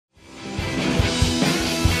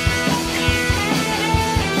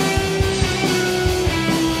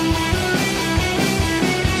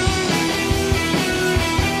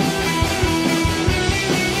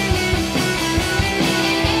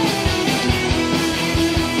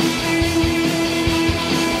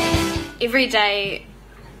every day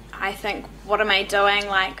I think, what am I doing?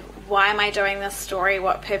 Like, why am I doing this story?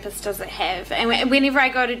 What purpose does it have? And whenever I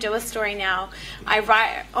go to do a story now, I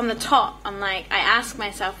write on the top, I ask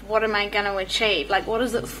myself, what am I going to achieve? Like, what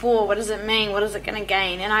is it for? What does it mean? What is it going to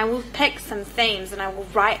gain? And I will pick some themes and I will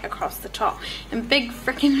write across the top in big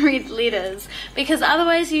freaking red letters, because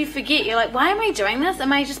otherwise you forget. You're like, why am I doing this?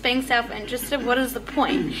 Am I just being self-interested? What is the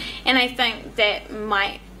point? And I think that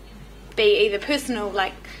might be either personal,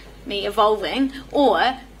 like me evolving,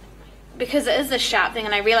 or because it is a sharp thing,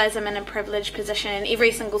 and I realise I'm in a privileged position, and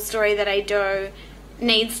every single story that I do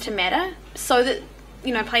needs to matter, so that,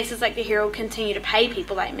 you know, places like the Herald continue to pay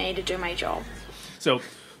people like me to do my job. So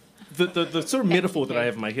the sort of metaphor that I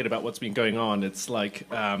have in my head about what's been going on, it's like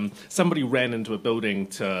somebody ran into a burning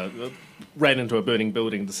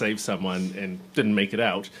building to save someone and didn't make it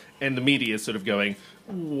out, and the media is sort of going,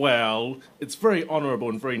 well, it's very honourable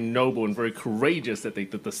and very noble and very courageous that they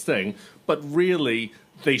did this thing, but really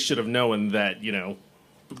they should have known that, you know,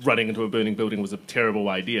 running into a burning building was a terrible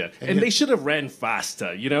idea. And they should have ran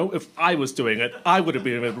faster, you know? If I was doing it, I would have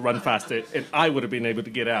been able to run faster and I would have been able to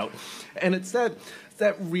get out. And it's that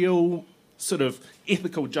real sort of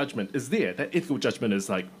ethical judgment is there. That ethical judgment is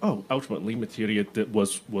like, oh, ultimately Materia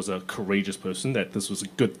was a courageous person, that this was a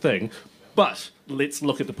good thing, but let's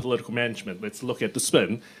look at the political management, let's look at the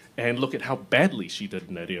spin, and look at how badly she did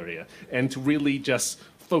in that area. And to really just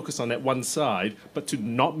focus on that one side, but to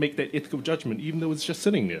not make that ethical judgment, even though it's just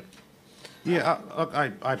sitting there. Yeah,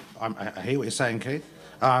 I hear what you're saying, Keith.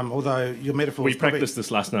 Although your metaphor... We practiced this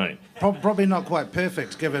last night. Probably not quite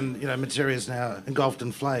perfect, given, you know, Materia is now engulfed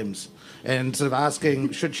in flames, and sort of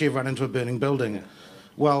asking, should she have run into a burning building?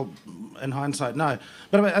 Well, in hindsight, no.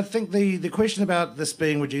 But I think the question about this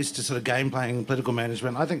being reduced to sort of game playing and political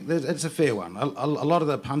management, I think it's a fair one. A lot of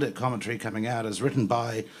the pundit commentary coming out is written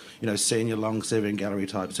by, you know, senior, long-serving gallery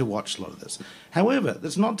types who watch a lot of this. However,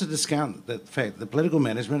 that's not to discount the fact that political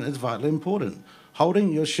management is vitally important.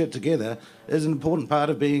 Holding your shit together is an important part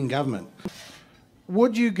of being in government.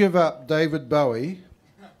 Would you give up David Bowie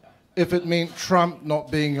if it meant Trump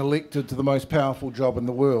not being elected to the most powerful job in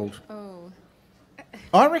the world?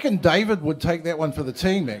 I reckon David would take that one for the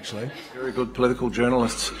team, actually. Very good political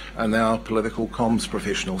journalists are now political comms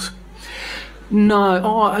professionals.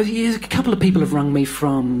 No, a couple of people have rung me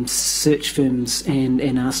from search firms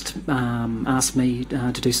and asked me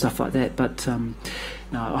to do stuff like that, but no,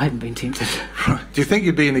 I haven't been tempted. Right. Do you think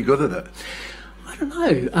you'd be any good at it? I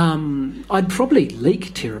don't know. I'd probably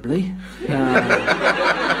leak terribly.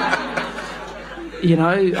 You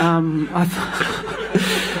know,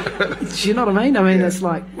 do you know what I mean? I mean, it's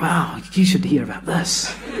like, wow, you should hear about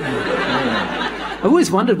this. I've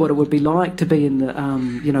always wondered what it would be like to be in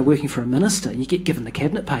the, you know, working for a minister. You get given the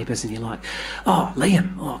cabinet papers and you're like, oh,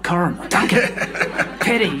 Liam, oh, Corin, oh, Duncan,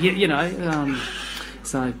 Paddy, you know.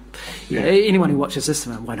 So, yeah, anyone who watches this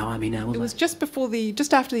won't hire me now, will they? It was just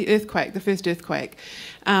after the earthquake, the first earthquake,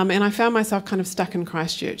 and I found myself kind of stuck in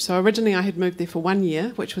Christchurch. So originally I had moved there for 1 year,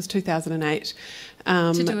 which was 2008.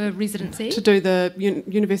 To do a residency? To do the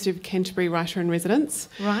University of Canterbury Writer-in-Residence.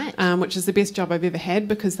 Right. Which is the best job I've ever had,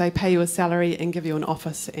 because they pay you a salary and give you an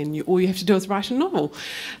office, and all you have to do is write a novel.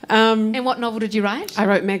 And what novel did you write? I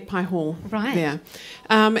wrote Magpie Hall. Right. There.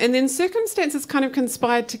 And then circumstances kind of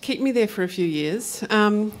conspired to keep me there for a few years.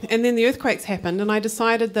 And then the earthquakes happened, and I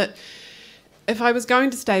decided that if I was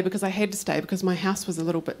going to stay, because I had to stay because my house was a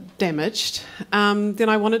little bit damaged, then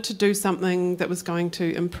I wanted to do something that was going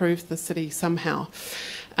to improve the city somehow.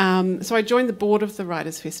 So I joined the board of the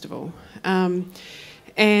Writers' Festival. And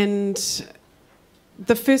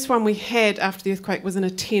the first one we had after the earthquake was in a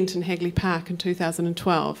tent in Hagley Park in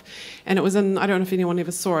 2012. And it was in, I don't know if anyone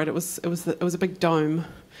ever saw it, it was a big dome.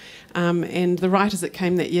 And the writers that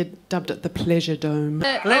came that year dubbed it the Pleasure Dome.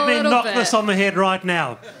 Let me knock this on the head right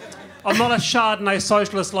now. I'm not a Chardonnay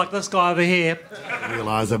socialist like this guy over here. I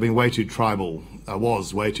realise I've been way too tribal. I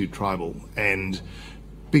was way too tribal. And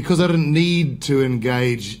because I didn't need to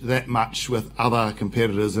engage that much with other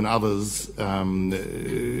competitors and others in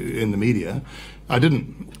the media, I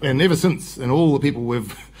didn't. And ever since, and all the people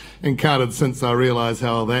we've encountered since, I realised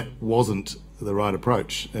how that wasn't the right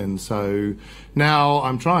approach. And so now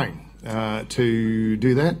I'm trying to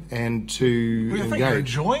do that and to engage. I think you're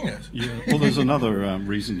enjoying it. Yeah. Well, there's another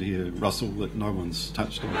reason here, Russell, that no one's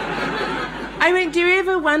touched on. I mean, do you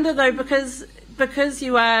ever wonder, though, because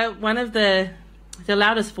you are one of the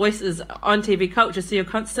loudest voices on TV culture, so you're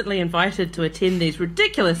constantly invited to attend these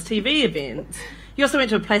ridiculous TV events. You also went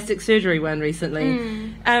to a plastic surgery one recently.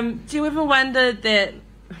 Do you ever wonder that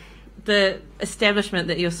the establishment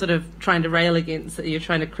that you're sort of trying to rail against, that you're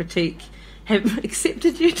trying to critique, have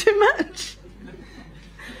accepted you too much?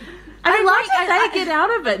 I mean, what do they get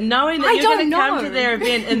out of it, knowing that you're going to come to their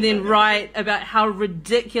event and then write about how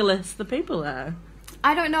ridiculous the people are?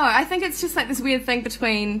 I don't know. I think it's just like this weird thing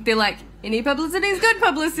between, they're like, any publicity is good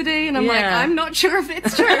publicity, and I'm like, I'm not sure if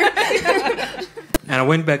it's true. And I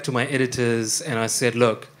went back to my editors and I said,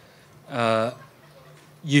 look,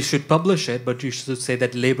 you should publish it, but you should say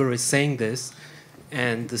that Labour is saying this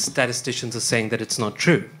and the statisticians are saying that it's not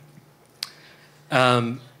true.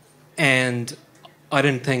 And I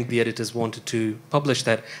didn't think the editors wanted to publish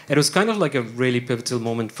that. It was kind of like a really pivotal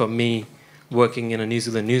moment for me working in a New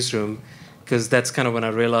Zealand newsroom, because that's kind of when I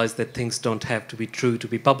realised that things don't have to be true to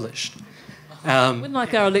be published. When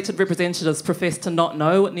like our elected representatives profess to not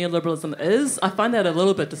know what neoliberalism is, I find that a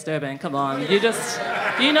little bit disturbing. Come on, you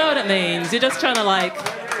know what it means. You're just trying to like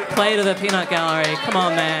play to the peanut gallery. Come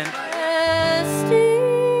on, man.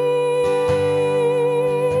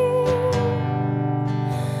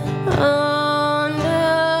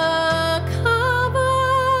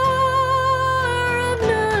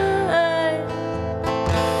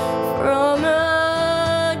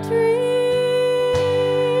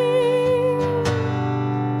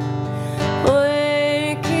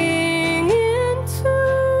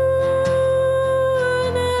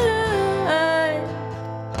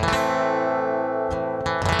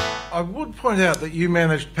 I would point out that you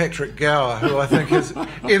managed Patrick Gower, who I think has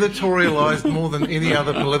editorialised more than any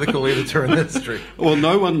other political editor in history. Well,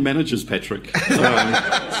 no one manages Patrick.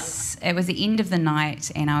 It was the end of the night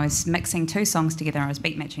and I was mixing two songs together. I was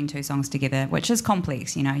beat matching two songs together, which is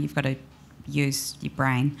complex, you know, you've got to use your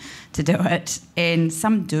brain to do it. And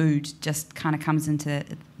some dude just kind of comes into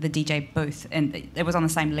the DJ booth, and it was on the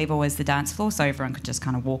same level as the dance floor, so everyone could just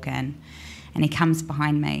kind of walk in. And he comes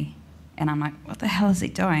behind me and I'm like, what the hell is he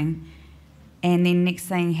doing? And then next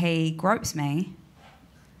thing he gropes me,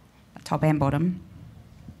 top and bottom,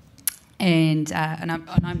 and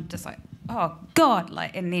I'm just like, oh God,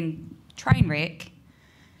 like, and then train wreck,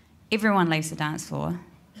 everyone leaves the dance floor.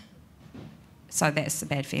 So that's a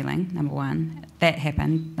bad feeling, number one. That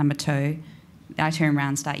happened. Number two, I turn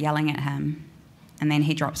around, start yelling at him, and then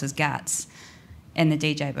he drops his guts in the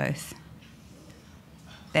DJ booth.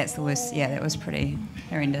 That's the worst. Yeah, that was pretty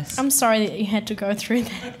horrendous. I'm sorry that you had to go through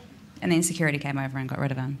that. And then security came over and got rid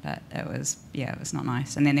of him, but it was not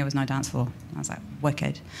nice. And then there was no dance floor. I was like,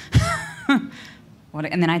 wicked. And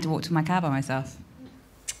then I had to walk to my car by myself.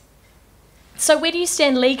 So where do you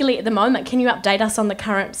stand legally at the moment? Can you update us on the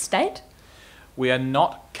current state? We are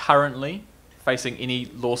not currently facing any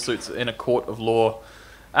lawsuits in a court of law.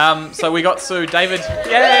 So we got sued. David,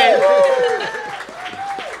 yay!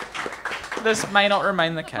 This may not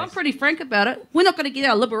remain the case. I'm pretty frank about it. We're not going to get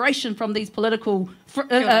our liberation from these political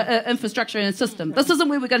infrastructure and system. This isn't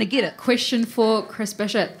where we're going to get it. Question for Chris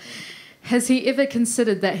Bishop. Has he ever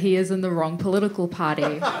considered that he is in the wrong political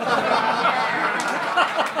party?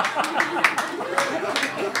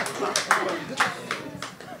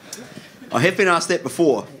 I have been asked that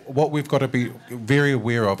before. What we've got to be very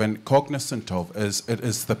aware of and cognizant of is it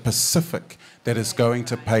is the Pacific that is going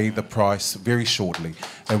to pay the price very shortly.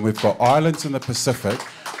 And we've got islands in the Pacific,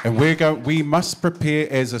 and we must prepare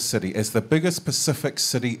as a city, as the biggest Pacific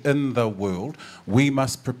city in the world, we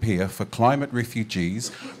must prepare for climate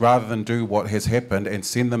refugees rather than do what has happened and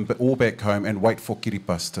send them all back home and wait for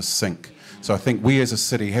Kiribati to sink. So I think we as a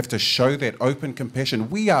city have to show that open compassion.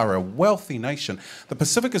 We are a wealthy nation. The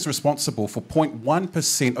Pacific is responsible for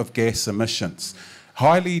 0.1% of gas emissions.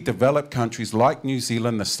 Highly developed countries like New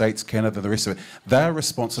Zealand, the States, Canada, the rest of it, they're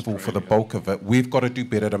responsible for the bulk of it. We've got to do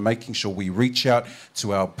better to making sure we reach out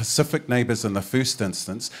to our Pacific neighbours in the first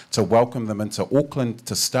instance to welcome them into Auckland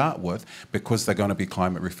to start with, because they're going to be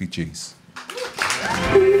climate refugees.